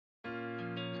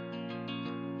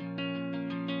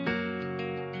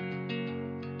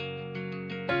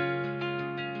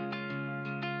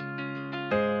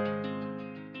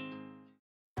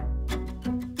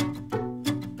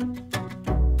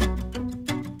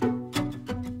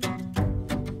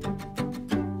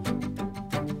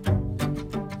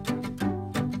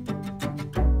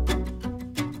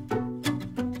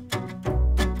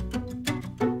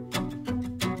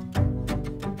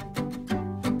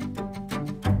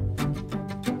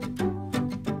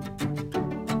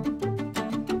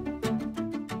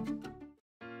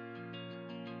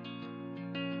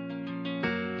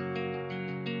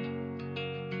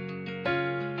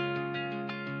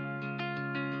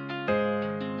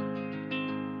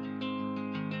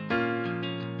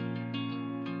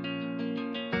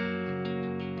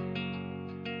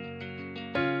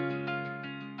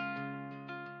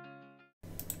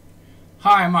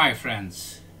Hi my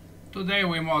friends, today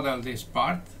we model this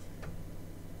part.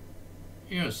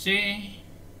 You see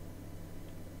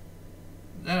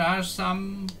there are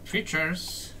some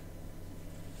features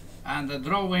and the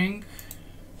drawing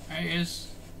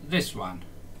is this one.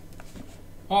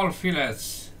 All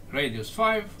fillets radius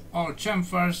 5, all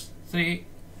chamfers 3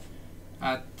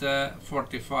 at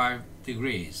 45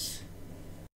 degrees.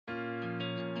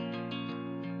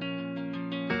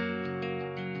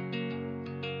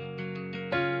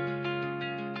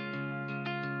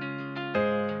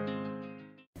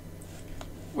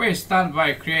 We start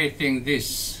by creating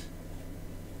this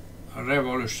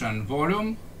revolution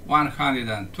volume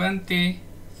 120,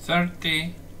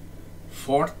 30,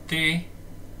 40,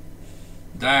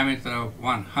 diameter of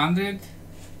 100,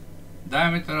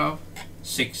 diameter of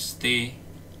 60.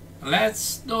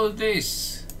 Let's do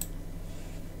this.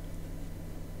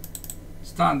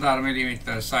 Standard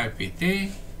millimeters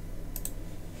IPT,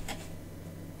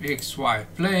 XY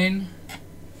plane,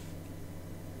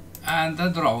 and the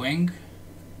drawing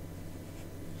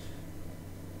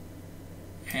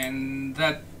in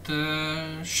that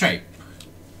shape.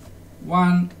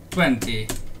 120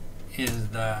 is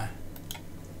the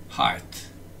height.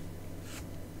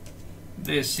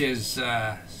 This is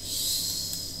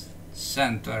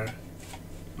center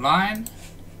line,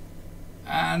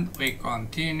 and we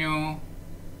continue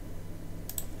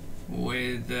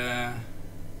with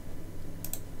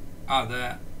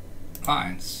other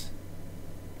lines.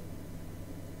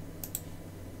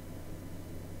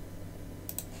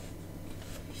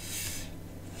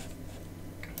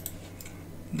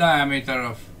 Diameter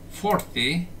of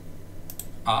 40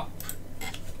 up,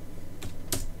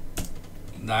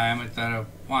 diameter of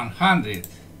 100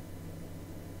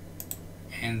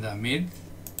 in the mid,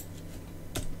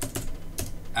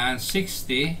 and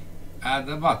 60 at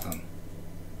the bottom.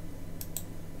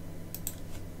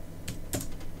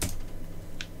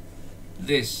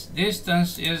 This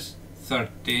distance is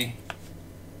 30.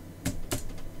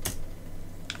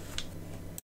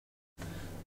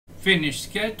 Finish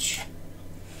sketch.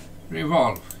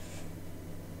 Revolve.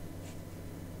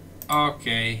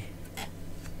 Okay.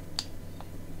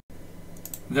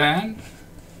 Then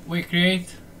we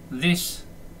create this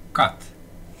cut.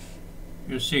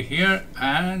 You see here,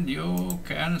 and you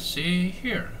can see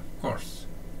here, of course.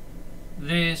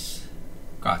 This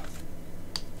cut.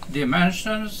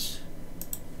 Dimensions: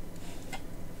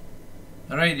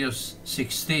 radius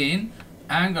 16,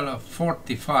 angle of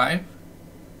 45,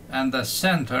 and the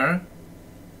center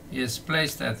is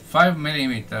placed at 5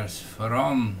 millimeters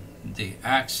from the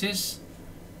axis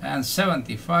and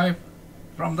 75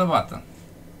 from the bottom.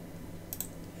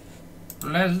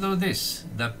 Let's do this.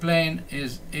 The plane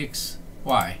is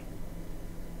XY.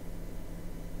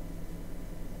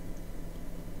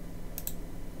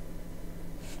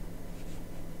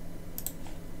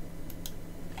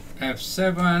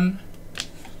 F7.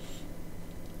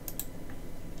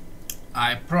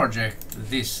 I project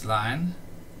this line.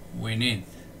 We need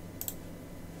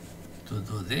to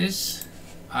do this.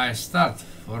 I start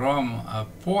from a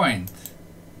point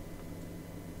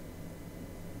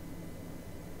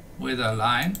with a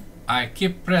line. I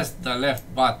keep pressed the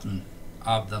left button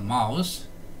of the mouse.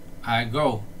 I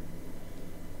go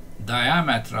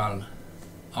diametral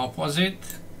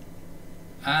opposite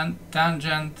and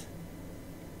tangent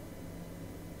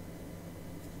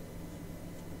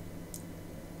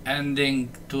ending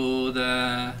to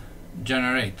the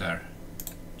generator.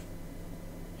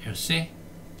 You see,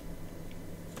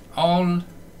 all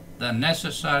the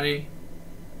necessary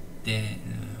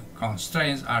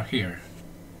constraints are here.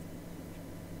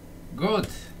 Good.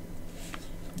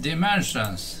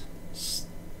 Dimensions: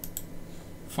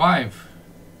 5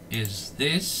 is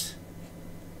this,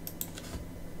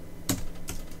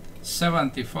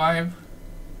 75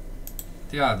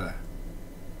 the other.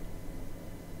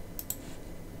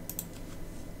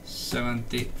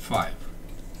 75.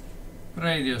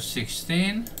 Radius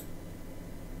 16,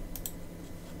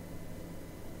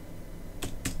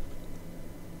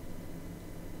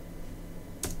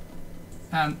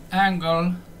 and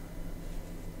angle,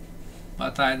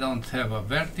 but I don't have a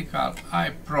vertical.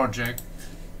 I project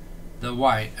the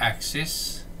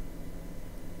y-axis.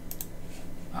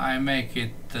 I make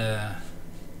it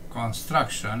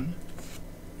construction.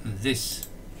 This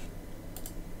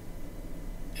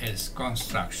is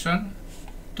construction,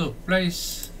 to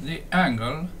place the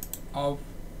angle of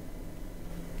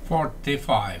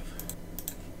 45.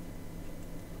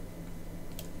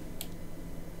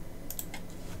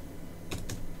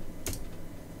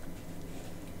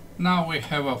 Now we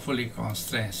have a fully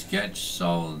constrained sketch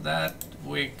so that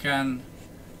we can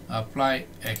apply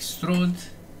extrude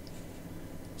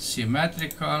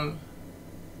symmetrical,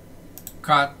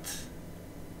 cut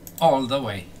all the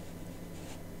way.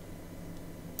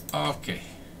 Okay,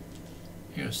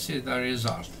 you see the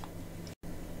result.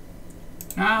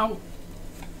 Now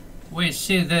we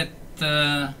see that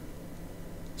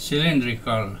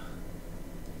cylindrical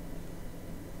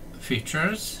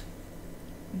features,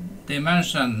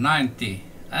 dimension 90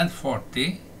 and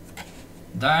 40,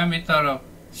 diameter of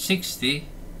 60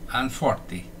 and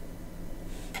 40.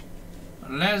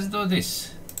 Let's do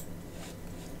this.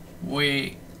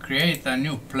 We create a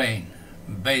new plane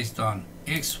based on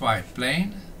XY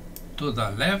plane to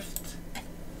the left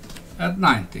at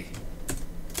 90.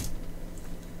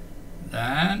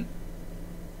 Then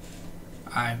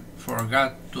I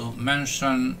forgot to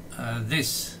mention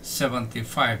this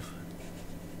 75,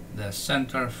 the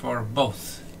center for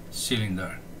both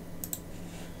cylinder.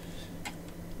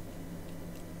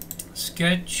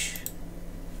 Sketch,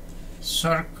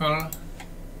 circle,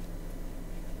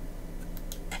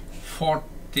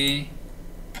 40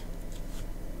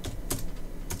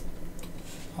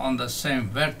 on the same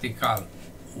vertical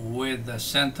with the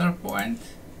center point,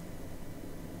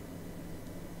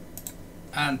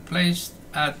 and placed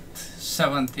at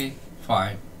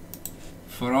 75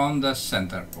 from the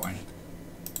center point.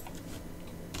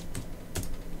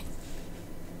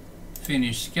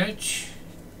 Finish sketch,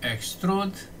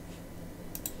 extrude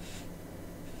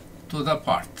to the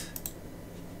part.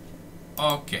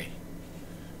 Okay.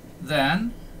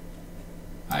 Then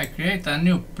I create a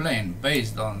new plane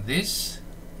based on this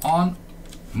on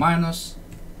minus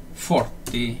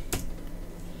 40.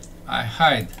 I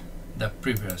hide the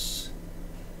previous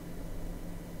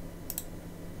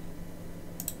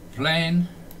plane.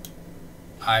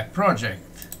 I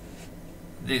project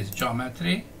this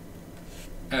geometry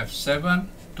F7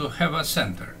 to have a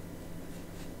center.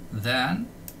 Then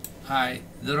I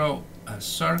draw a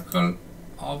circle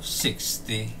of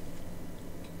 60.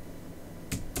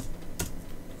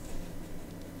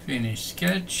 Finish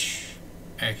sketch,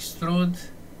 extrude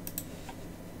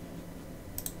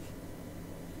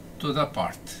to the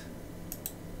part.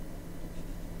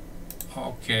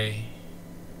 Okay.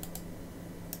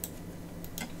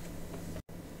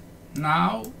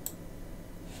 Now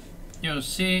you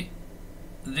see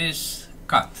this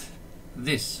cut,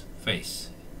 this face,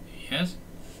 yes,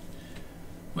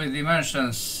 with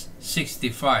dimensions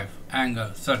 65, angle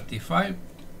 35,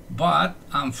 but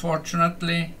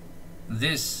unfortunately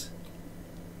this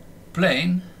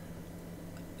plane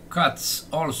cuts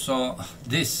also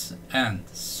this end,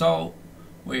 so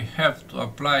we have to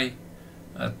apply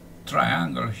a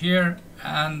triangle here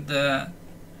and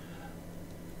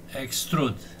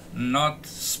extrude, not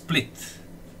split.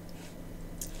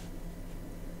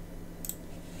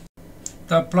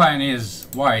 The plane is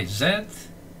YZ,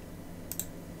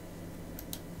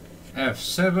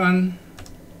 F7,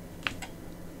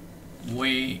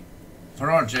 we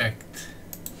project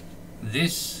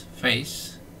this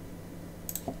face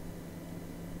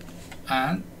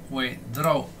and we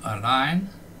draw a line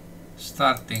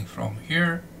starting from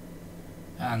here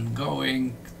and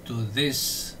going to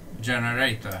this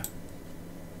generator.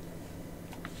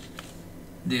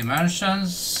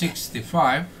 Dimensions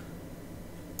 65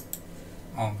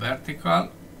 on vertical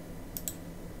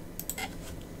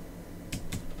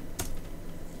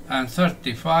and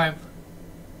 35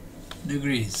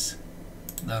 degrees.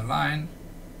 The line,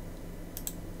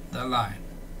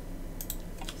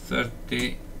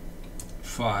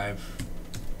 35.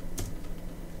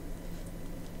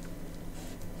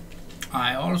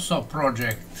 I also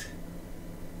project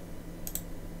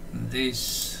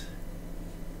these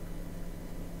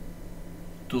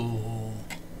two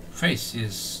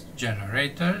faces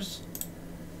generators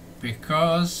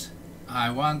because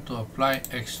I want to apply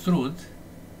extrude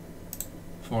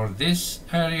for this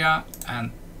area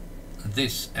and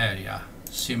this area.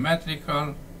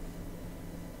 Symmetrical,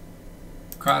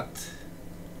 cut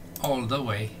all the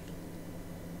way.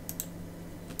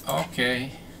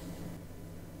 Okay.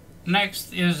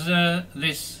 Next is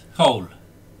this hole,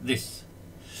 this.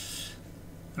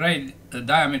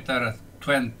 Diameter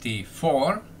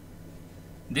 24,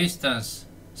 distance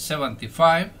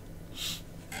 75,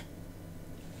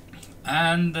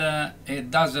 and it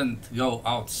doesn't go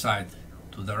outside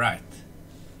to the right.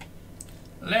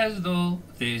 Let's do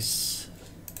this.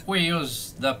 We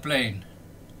use the plane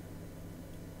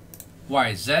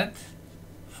YZ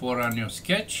for a new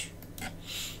sketch.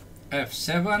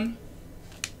 F7.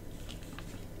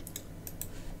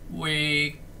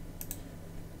 We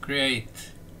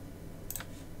create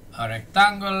a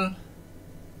rectangle.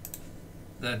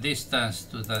 The distance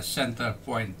to the center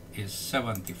point is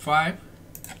 75.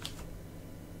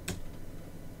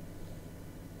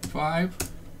 5.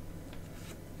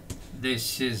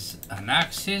 This is an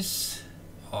axis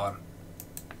or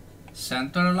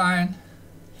center line.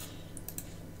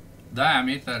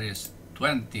 Diameter is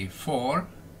 24.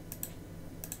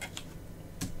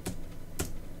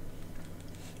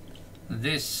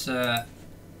 This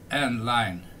end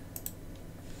line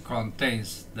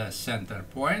contains the center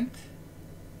point,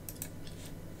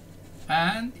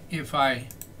 and if I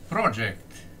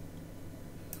project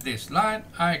this line,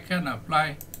 I can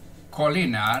apply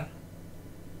collinear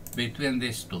between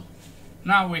these two.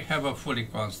 Now we have a fully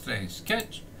constrained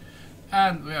sketch,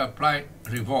 and we apply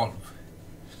revolve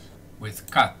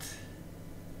with cut.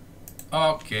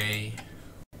 Okay.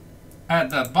 At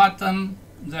the bottom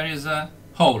there is a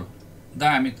hole,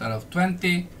 diameter of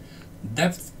 20,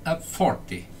 depth of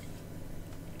 40.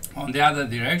 On the other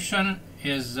direction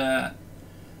is a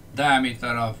diameter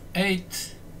of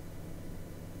 8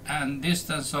 and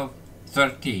distance of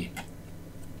 13.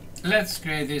 Let's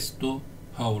create these two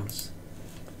holes.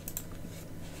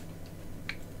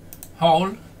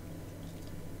 Hole,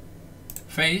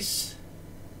 face,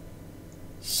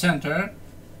 center,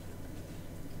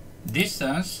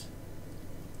 distance,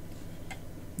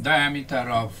 diameter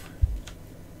of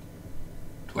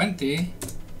 20,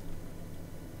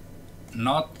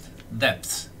 not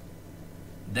depth.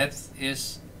 Depth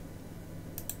is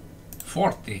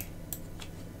 40.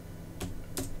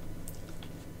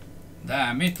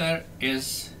 Diameter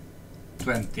is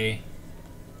 20.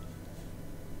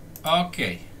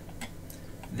 Okay.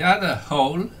 The other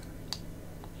hole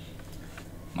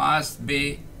must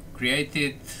be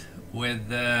created with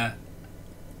the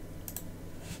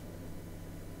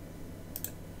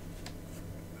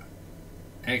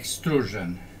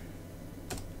extrusion.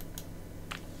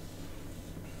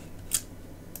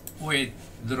 We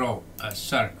draw a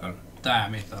circle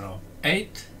diameter of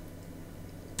 8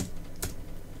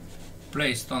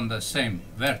 placed on the same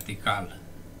vertical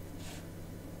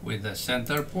with the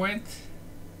center point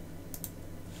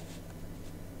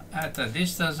at a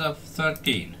distance of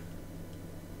 13.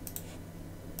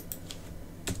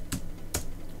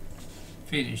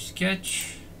 Finish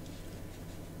sketch,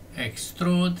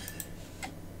 extrude.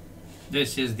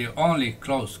 This is the only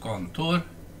close contour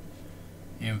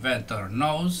Inventor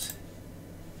knows,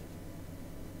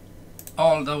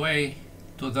 all the way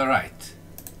to the right.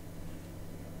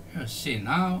 You see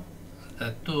now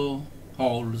the two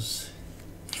holes.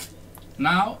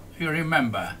 Now you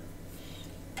remember,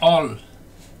 all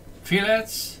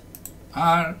fillets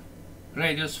are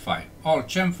radius 5, all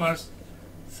chamfers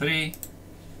 3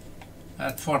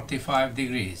 at 45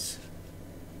 degrees.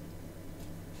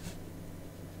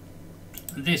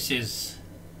 This is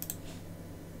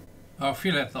a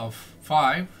fillet of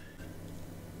 5,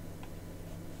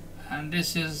 and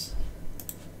this is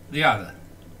the other.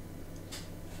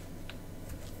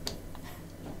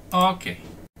 Okay,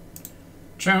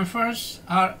 chamfers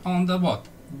are on the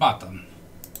bottom.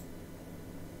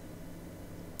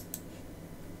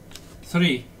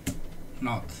 3,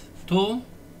 not 2,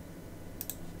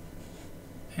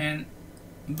 in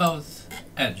both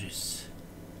edges.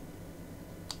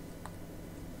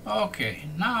 Okay,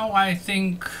 now I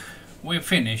think we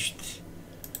finished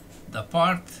the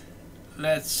part.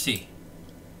 Let's see.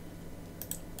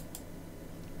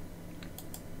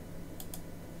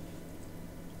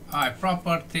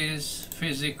 Properties,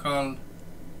 physical,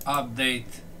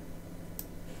 update,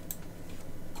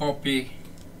 copy,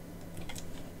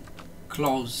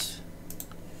 close,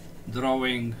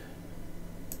 drawing,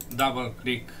 double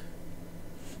click,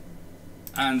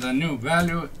 and the new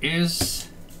value is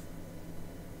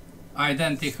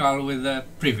identical with the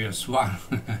previous one.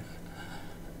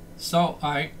 So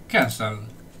I cancel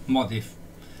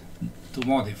to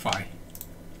modify.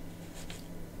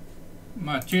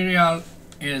 Material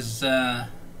is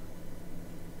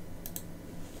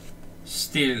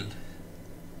steel,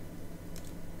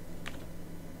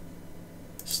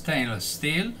 stainless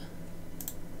steel,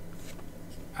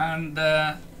 and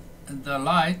the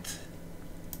light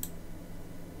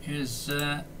is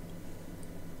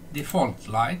default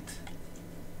light,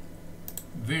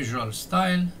 visual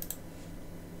style,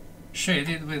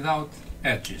 shaded without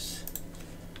edges.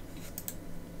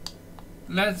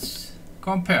 Let's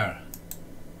compare.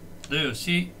 Do you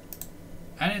see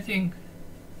anything?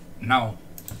 No,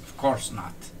 of course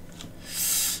not.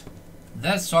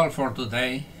 That's all for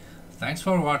today. Thanks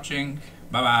for watching.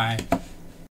 Bye bye.